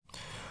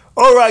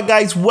All right,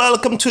 guys,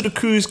 welcome to the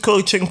Cruise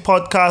Coaching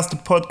Podcast, the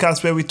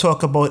podcast where we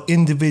talk about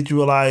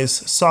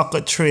individualized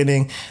soccer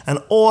training and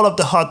all of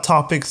the hot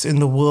topics in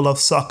the world of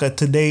soccer.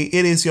 Today,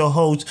 it is your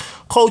host,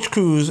 Coach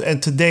Cruz,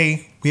 and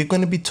today we're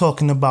going to be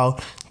talking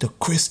about the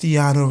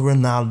Cristiano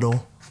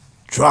Ronaldo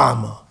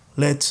drama.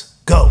 Let's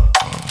go.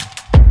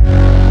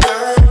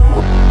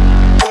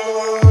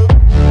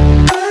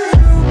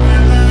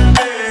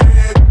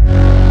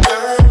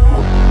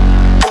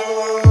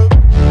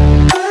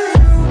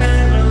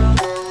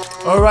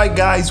 Alright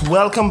guys,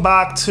 welcome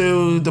back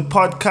to the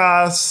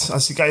podcast.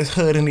 As you guys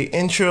heard in the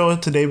intro,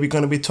 today we're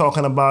going to be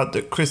talking about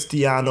the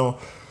Cristiano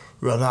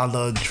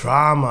Ronaldo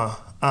drama.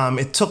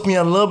 It took me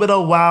a little bit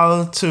of a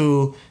while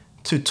to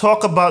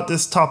talk about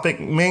this topic,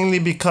 mainly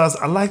because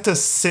I like to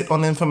sit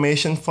on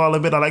information for a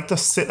little bit. I like to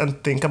sit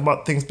and think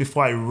about things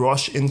before I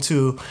rush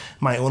into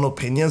my own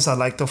opinions. I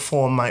like to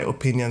form my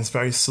opinions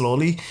very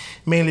slowly,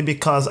 mainly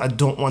because I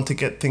don't want to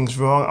get things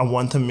wrong. I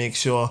want to make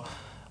sure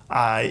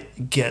I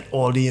get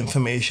all the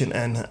information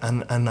and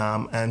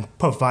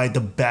provide the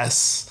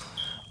best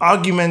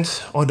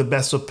argument or the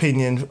best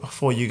opinion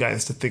for you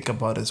guys to think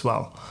about as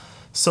well.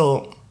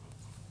 So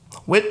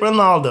with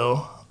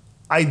Ronaldo,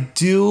 I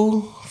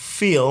do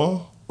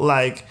feel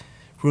like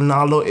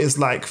Ronaldo is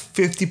like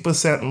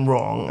 50%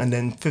 wrong and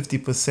then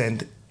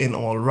 50% in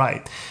all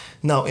right.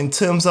 Now, in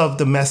terms of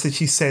the message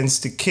he sends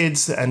to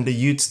kids and the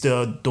youths,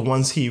 the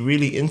ones he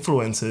really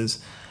influences,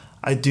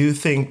 I do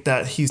think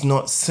that he's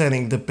not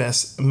sending the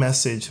best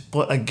message.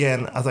 But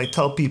again, as I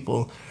tell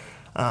people,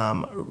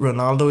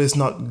 Ronaldo is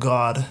not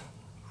God.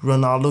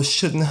 Ronaldo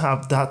shouldn't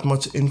have that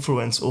much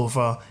influence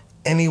over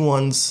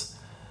anyone's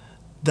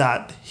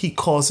that he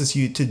causes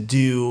you to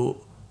do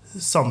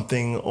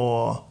something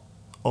or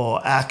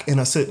act in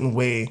a certain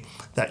way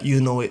that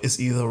you know is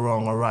either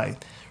wrong or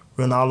right.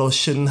 Ronaldo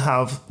shouldn't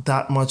have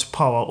that much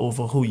power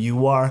over who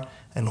you are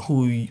and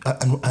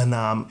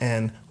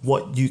and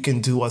what you can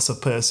do as a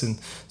person.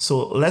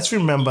 So let's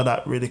remember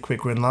that really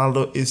quick.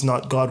 Ronaldo is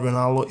not God.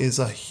 Ronaldo is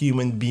a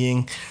human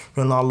being.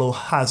 Ronaldo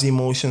has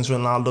emotions.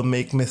 Ronaldo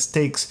makes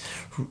mistakes.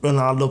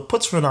 Ronaldo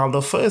puts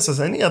Ronaldo first, as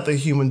any other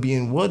human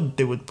being would.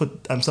 They would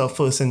put themselves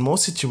first in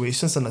most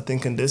situations, and I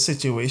think in this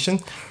situation,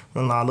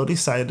 Ronaldo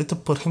decided to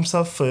put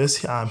himself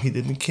first. He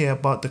didn't care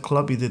about the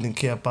club. He didn't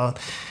care about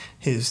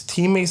his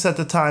teammates at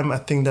the time. I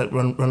think that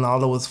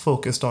Ronaldo was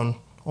focused on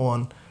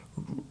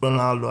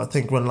Ronaldo. I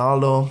think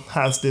Ronaldo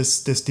has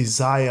this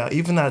desire,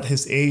 even at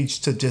his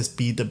age, to just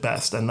be the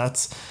best, and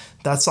that's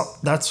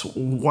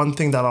one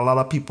thing that a lot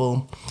of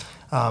people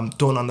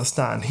don't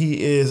understand.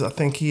 I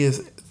think he is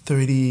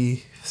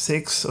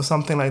 36 or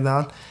something like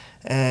that,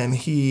 and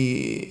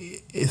he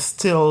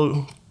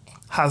still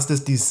has this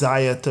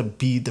desire to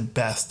be the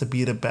best,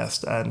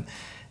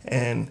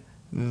 and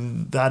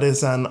that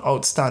is an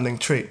outstanding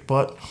trait,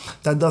 but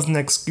that doesn't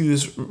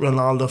excuse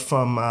Ronaldo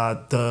from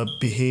the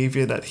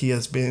behavior that he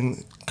has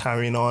been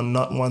carrying on,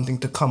 not wanting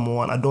to come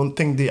on. I don't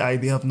think the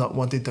idea of not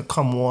wanting to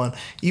come on,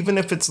 even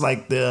if it's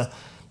like the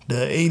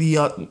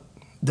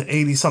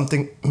 80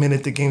 something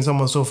minute, the game's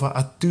almost over,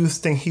 I do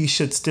think he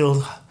should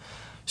still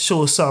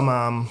show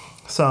some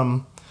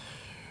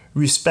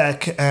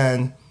respect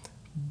and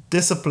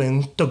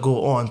discipline to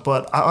go on.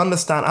 But I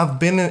understand, I've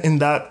been in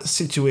that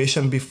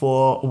situation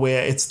before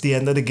where it's the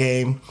end of the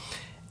game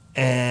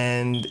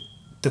and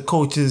the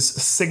coach is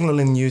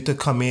signaling you to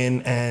come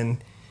in,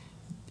 and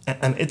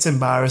it's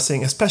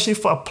embarrassing, especially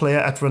for a player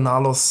at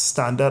Ronaldo's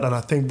standard. And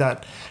I think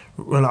that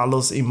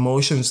Ronaldo's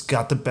emotions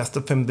got the best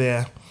of him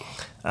there.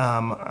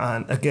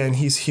 And again,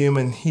 he's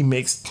human. He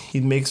makes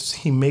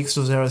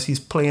those errors. He's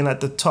playing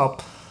at the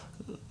top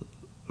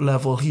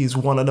level. He's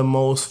one of the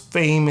most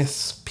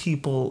famous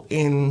people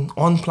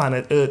on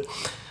planet Earth.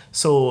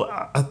 So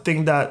I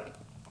think that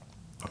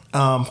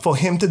for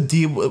him to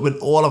deal with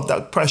all of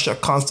that pressure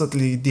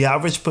constantly, the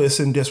average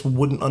person just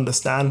wouldn't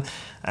understand.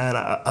 And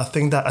I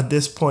think that at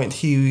this point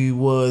he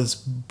was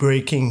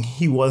breaking.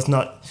 He's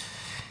not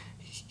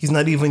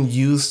even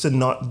used to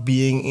not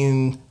being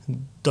in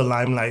the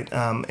limelight.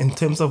 In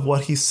terms of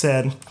what he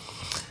said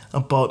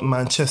about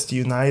Manchester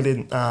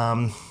United,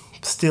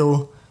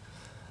 still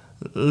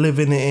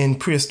living in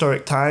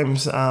prehistoric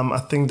times. I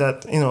think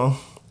that,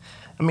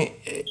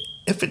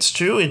 if it's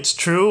true, it's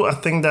true. I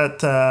think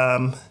that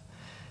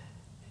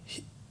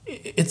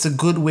it's a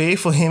good way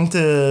for him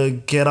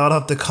to get out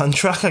of the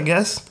contract, I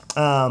guess.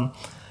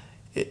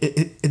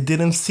 It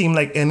didn't seem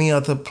like any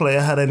other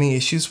player had any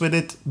issues with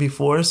it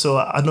before, so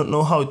I don't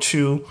know how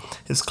true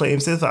his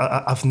claims is.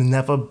 I've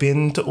never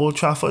been to Old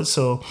Trafford,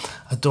 so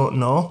I don't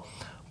know.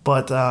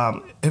 But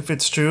if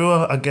it's true,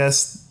 I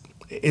guess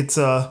it's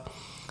a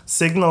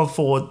signal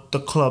for the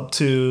club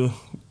to,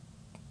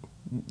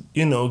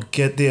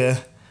 get their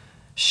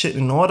shit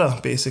in order,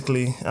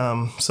 basically.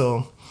 In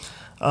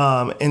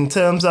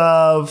terms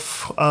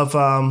of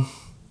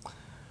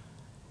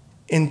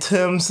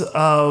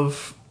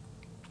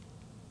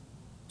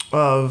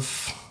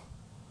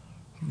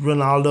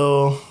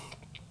Ronaldo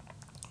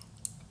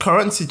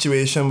current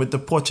situation with the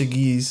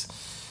Portuguese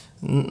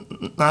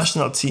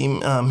national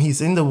team.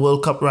 He's in the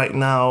World Cup right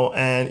now,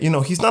 and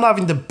he's not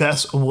having the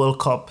best World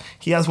Cup.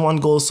 He has one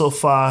goal so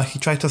far. He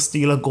tried to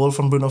steal a goal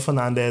from Bruno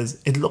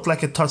Fernandes. It looked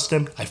like it touched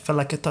him. I felt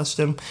like it touched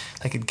him,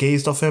 like it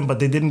gazed off him, but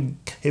they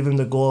didn't give him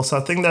the goal. So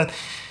I think that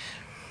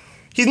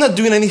he's not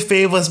doing any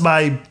favors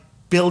by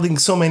building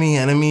so many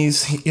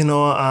enemies. He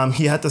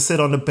had to sit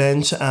on the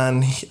bench,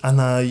 and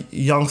a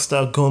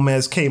youngster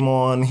Gomez came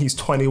on. He's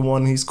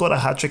 21. He scored a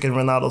hat trick in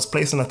Ronaldo's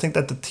place, and I think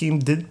that the team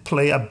did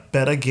play a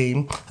better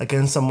game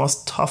against a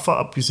much tougher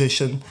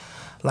opposition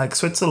like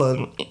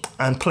Switzerland,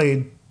 and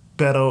played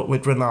better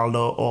with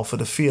Ronaldo off of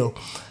the field.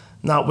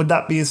 Now, with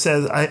that being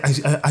said,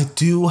 I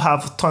do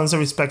have tons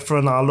of respect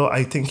for Ronaldo.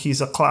 I think he's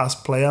a class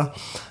player.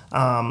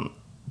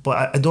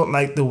 But I don't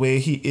like the way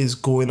he is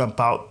going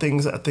about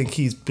things. I think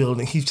he's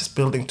just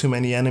building too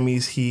many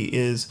enemies. He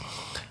is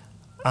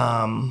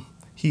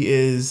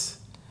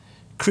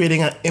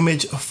creating an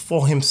image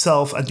for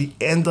himself at the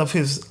end of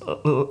his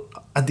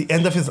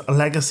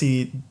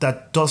legacy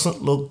that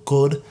doesn't look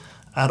good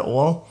at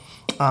all.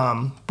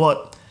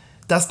 But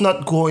that's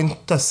not going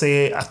to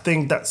say, I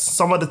think that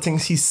some of the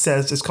things he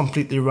says is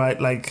completely right.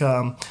 Like,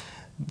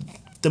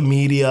 the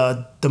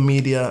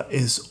media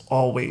is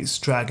always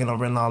dragging on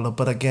Ronaldo.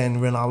 But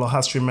again, Ronaldo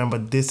has to remember,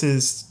 this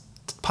is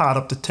part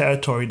of the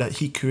territory that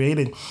he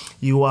created.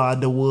 You are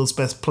the world's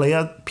best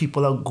player.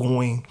 People are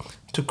going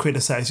to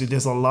criticize you.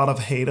 There's a lot of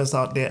haters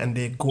out there, and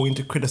they're going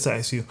to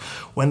criticize you.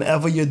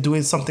 Whenever you're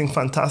doing something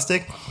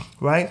fantastic,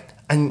 right?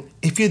 And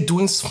if you're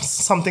doing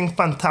something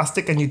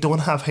fantastic and you don't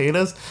have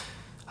haters,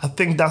 I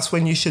think that's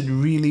when you should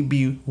really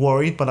be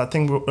worried. But I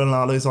think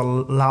Ronaldo is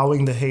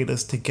allowing the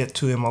haters to get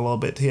to him a little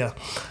bit here.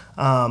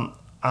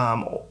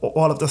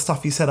 All of the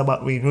stuff he said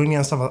about Wayne Rooney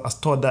and stuff, I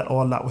thought that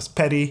all that was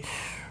petty.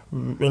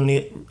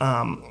 Really,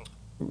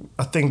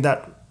 I think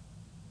that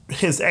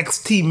his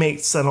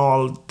ex-teammates and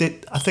all,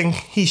 I think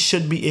he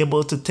should be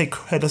able to take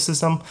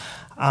criticism.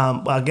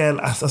 But again,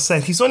 as I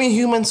said, he's only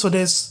human, so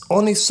there's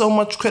only so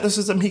much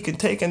criticism he can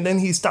take, and then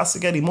he starts to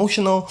get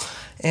emotional,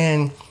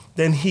 and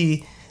then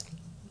he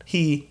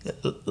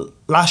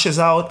lashes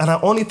out. And I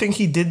only think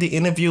he did the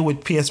interview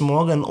with Piers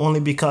Morgan only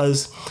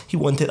because he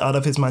wanted out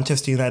of his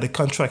Manchester United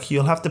contract.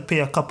 He'll have to pay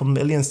a couple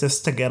millions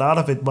just to get out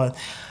of it, but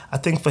I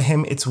think for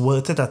him it's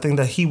worth it. I think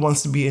that he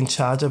wants to be in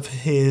charge of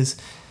his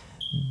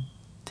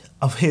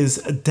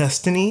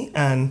destiny,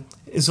 and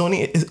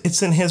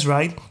it's in his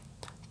right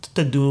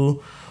to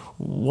do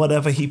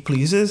whatever he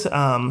pleases.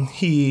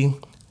 He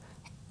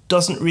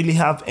doesn't really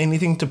have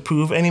anything to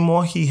prove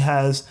anymore. He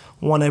has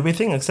won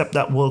everything except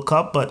that World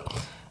Cup, but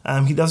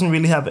he doesn't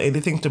really have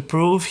anything to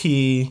prove.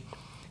 He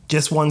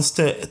just wants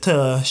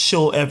to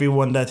show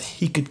everyone that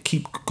he could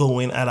keep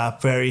going at a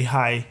very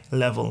high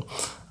level.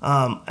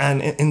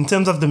 And in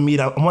terms of the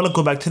media, I want to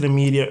go back to the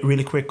media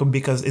really quick,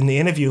 because in the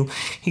interview,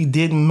 he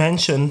did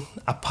mention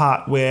a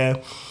part where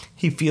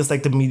he feels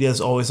like the media is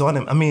always on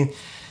him. I mean,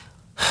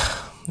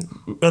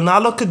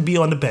 Ronaldo could be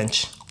on the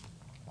bench.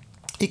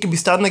 He could be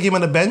starting the game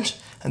on the bench,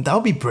 and that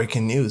would be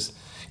breaking news.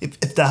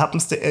 If that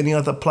happens to any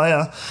other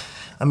player,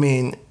 I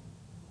mean,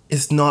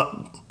 it's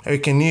not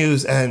breaking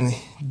news, and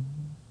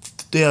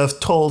they have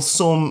told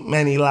so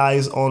many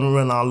lies on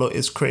Ronaldo.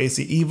 It's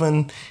crazy.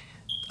 Even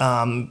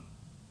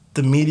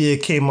the media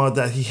came out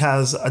that he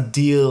has a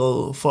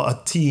deal for a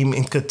team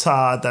in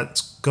Qatar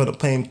that's going to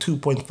pay him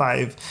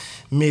 $2.5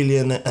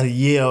 million a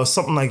year or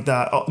something like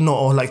that.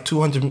 Or like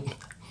 200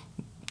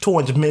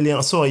 million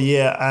or so a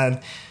year, and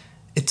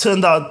it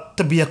turned out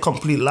to be a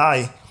complete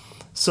lie.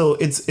 So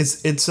it's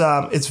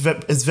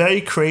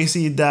very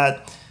crazy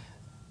that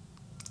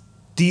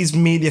these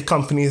media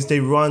companies, they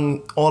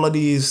run all of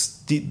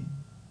these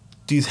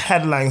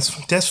headlines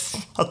just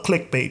a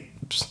clickbait.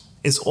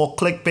 It's all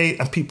clickbait,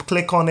 and people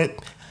click on it.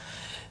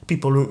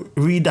 People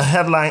read the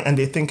headline and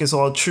they think it's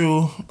all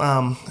true.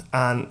 And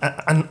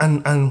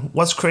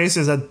what's crazy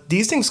is that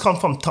these things come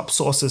from top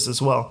sources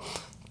as well.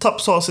 Top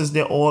sources,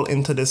 they're all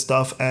into this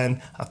stuff, and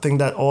I think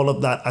that all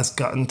of that has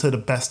gotten to the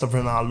best of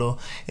Ronaldo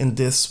in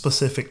this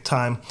specific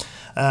time.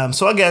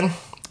 So again,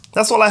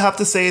 that's all I have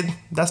to say.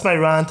 That's my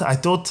rant. I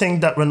don't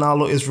think that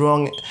Ronaldo is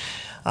wrong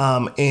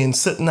in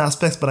certain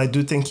aspects, but I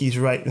do think he's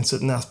right in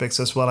certain aspects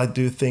as well. I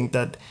do think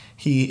that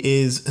he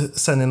is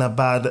sending a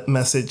bad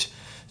message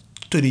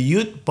to the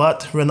youth,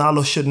 but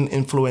Ronaldo shouldn't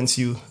influence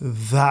you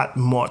that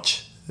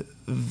much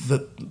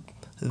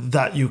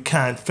that you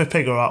can't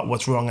figure out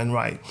what's wrong and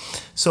right.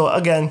 So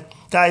again,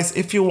 guys,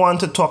 if you want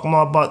to talk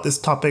more about this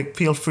topic,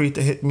 feel free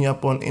to hit me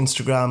up on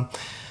Instagram,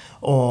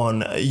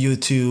 on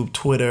YouTube,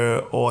 Twitter,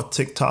 or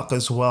TikTok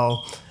as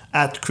well,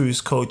 at Cruise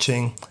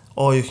Coaching.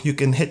 Or you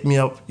can hit me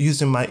up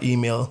using my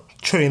email,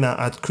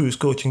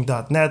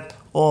 trainer@cruisecoaching.net,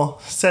 or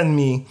send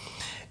me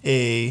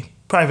a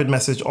private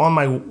message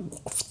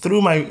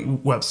through my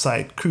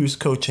website,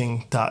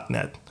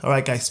 cruisecoaching.net. All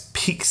right, guys,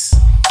 peace.